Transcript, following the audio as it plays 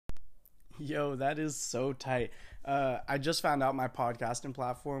Yo, that is so tight. I just found out my podcasting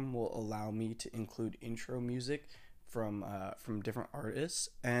platform will allow me to include intro music from different artists,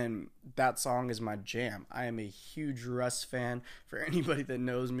 and that song is my jam. I am a huge Russ fan. For anybody that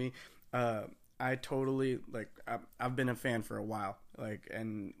knows me, uh, I totally I've been a fan for a while.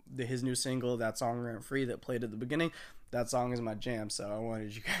 His new single, that song "Rent Free" that played at the beginning, that song is my jam. So I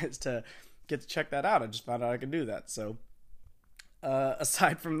wanted you guys to get to check that out. I just found out I could do that. So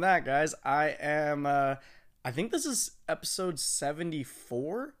aside from that, guys, I am. I think this is episode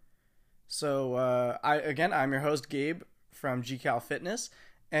 74. So I'm your host Gabe from GCal Fitness,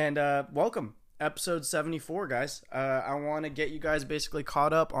 and welcome episode 74, guys. I want to get you guys basically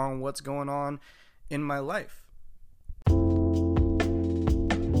caught up on what's going on in my life.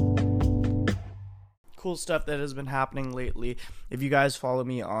 Cool stuff that has been happening lately. If you guys follow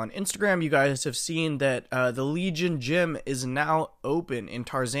me on Instagram, you guys have seen that the Legion Gym is now open in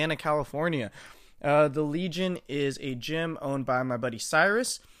Tarzana, California. The Legion is a gym owned by my buddy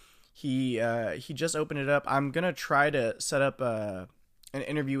Cyrus. He just opened it up. I'm gonna try to set up an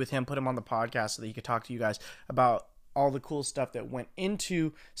interview with him, put him on the podcast so that he could talk to you guys about all the cool stuff that went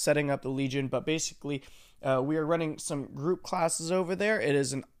into setting up the Legion. But basically, we are running some group classes over there. It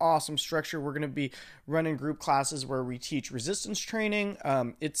is an awesome structure. We're going to be running group classes where we teach resistance training.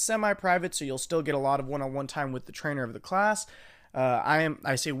 It's semi-private, so you'll still get a lot of one-on-one time with the trainer of the class.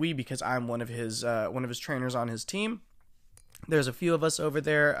 I say we because I'm one of his trainers on his team. There's a few of us over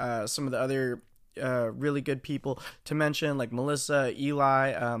there. Some of the other really good people to mention, like Melissa,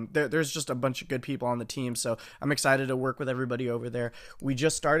 Eli. There's just a bunch of good people on the team, so I'm excited to work with everybody over there. We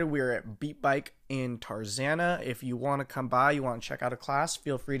just started. We are at Beat Bike in Tarzana. If you want to come by, you want to check out a class,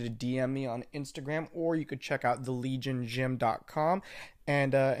 feel free to DM me on Instagram, or you could check out thelegiongym.com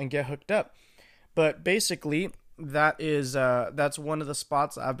and get hooked up. But basically, that's one of the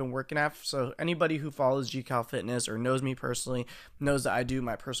spots I've been working at. So anybody who follows GCal Fitness or knows me personally knows that I do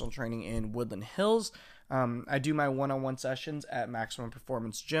my personal training in Woodland Hills. I do my one-on-one sessions at Maximum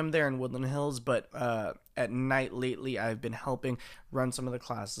Performance Gym there in Woodland Hills, but at night lately I've been helping run some of the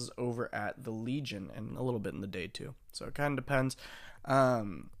classes over at the Legion and a little bit in the day too. So it kind of depends.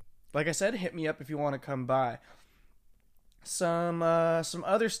 Like I said, hit me up if you want to come by. Some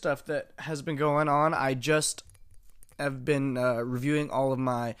other stuff that has been going on. I've been reviewing all of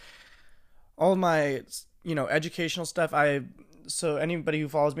my educational stuff. So anybody who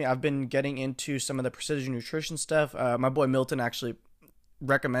follows me, I've been getting into some of the precision nutrition stuff. My boy Milton actually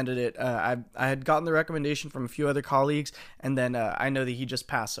recommended it. I had gotten the recommendation from a few other colleagues, and then I know that he just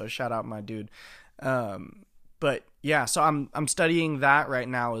passed, so shout out my dude. But yeah, so I'm studying that right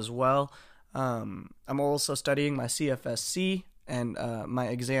now as well. I'm also studying my CFSC. And my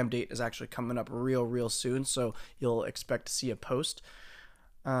exam date is actually coming up real soon, so you'll expect to see a post.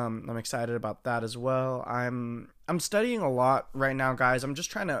 I'm excited about that as well. I'm studying a lot right now, guys. I'm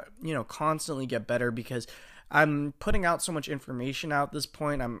just trying to, constantly get better because I'm putting out so much information out at this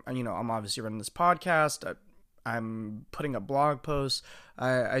point. I'm obviously running this podcast. I'm putting up blog posts.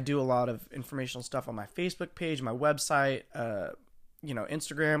 I do a lot of informational stuff on my Facebook page, my website,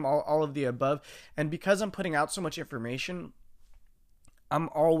 Instagram, all of the above. And because I'm putting out so much information, I'm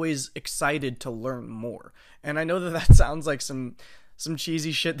always excited to learn more. And I know that sounds like some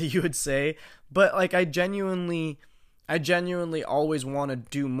cheesy shit that you would say, but like I genuinely always want to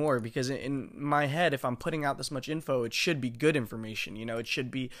do more because in my head, if I'm putting out this much info, it should be good information. It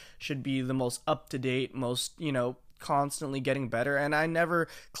should be the most up to date, most, constantly getting better. And I never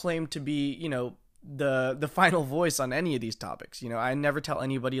claim to be, the final voice on any of these topics. I never tell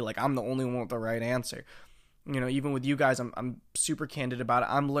anybody like I'm the only one with the right answer. Even with you guys, I'm super candid about it.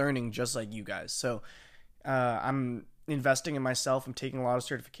 I'm learning just like you guys. So I'm investing in myself. I'm taking a lot of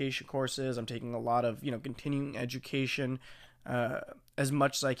certification courses. I'm taking a lot of, continuing education as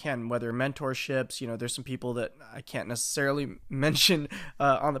much as I can, whether mentorships. There's some people that I can't necessarily mention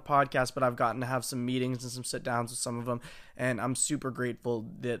on the podcast, but I've gotten to have some meetings and some sit downs with some of them. And I'm super grateful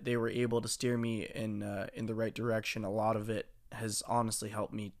that they were able to steer me in the right direction. A lot of it has honestly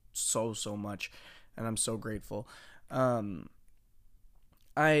helped me so much. And I'm so grateful. I've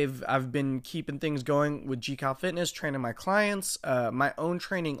been keeping things going with GCal Fitness, training my clients, my own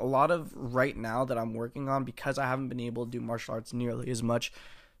training. A lot of right now that I'm working on because I haven't been able to do martial arts nearly as much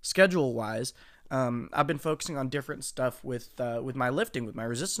schedule wise. I've been focusing on different stuff with my lifting, with my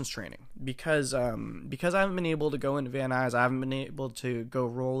resistance training because I haven't been able to go into Van Nuys. I haven't been able to go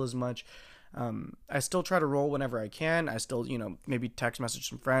roll as much. I still try to roll whenever I can. I still, maybe text message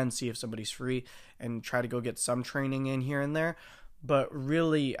some friends, see if somebody's free, and try to go get some training in here and there. But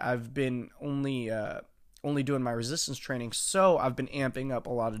really, I've been only only doing my resistance training. So I've been amping up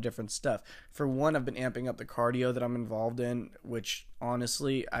a lot of different stuff. For one, I've been amping up the cardio that I'm involved in, which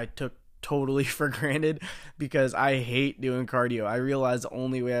honestly I took totally for granted because I hate doing cardio. I realized the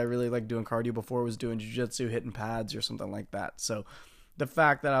only way I really liked doing cardio before was doing jiu-jitsu, hitting pads or something like that. So the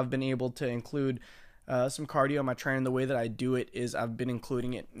fact that I've been able to include some cardio in my training, the way that I do it is I've been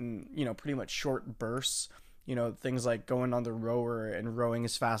including it in, pretty much short bursts, things like going on the rower and rowing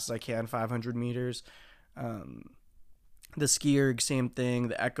as fast as I can, 500 meters. The ski erg, same thing,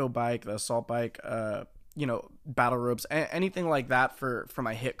 the echo bike, the assault bike, battle ropes, anything like that for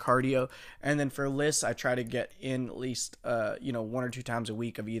my HIIT cardio. And then for lists, I try to get in at least, 1 or 2 times a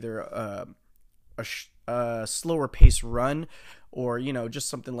week of either a slower pace run or, just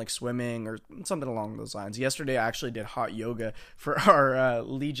something like swimming or something along those lines. Yesterday, I actually did hot yoga for our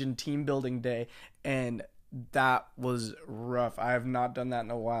Legion team building day, and that was rough. I have not done that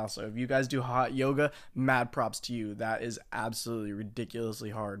in a while. So if you guys do hot yoga, mad props to you. That is absolutely ridiculously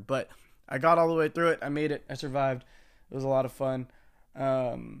hard. But I got all the way through it. I made it. I survived. It was a lot of fun.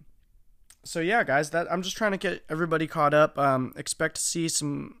 So yeah, guys, I'm just trying to get everybody caught up. Expect to see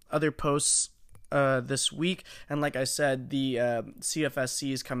some other posts this week. And like I said, the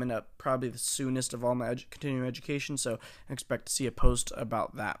CFSC is coming up probably the soonest of all my continuing education. So expect to see a post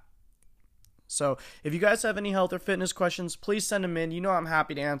about that. So if you guys have any health or fitness questions, please send them in. I'm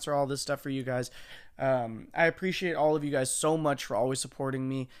happy to answer all this stuff for you guys. I appreciate all of you guys so much for always supporting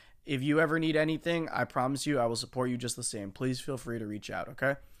me. If you ever need anything, I promise you I will support you just the same. Please feel free to reach out,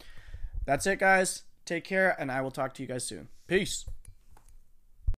 okay? That's it, guys. Take care, and I will talk to you guys soon. Peace.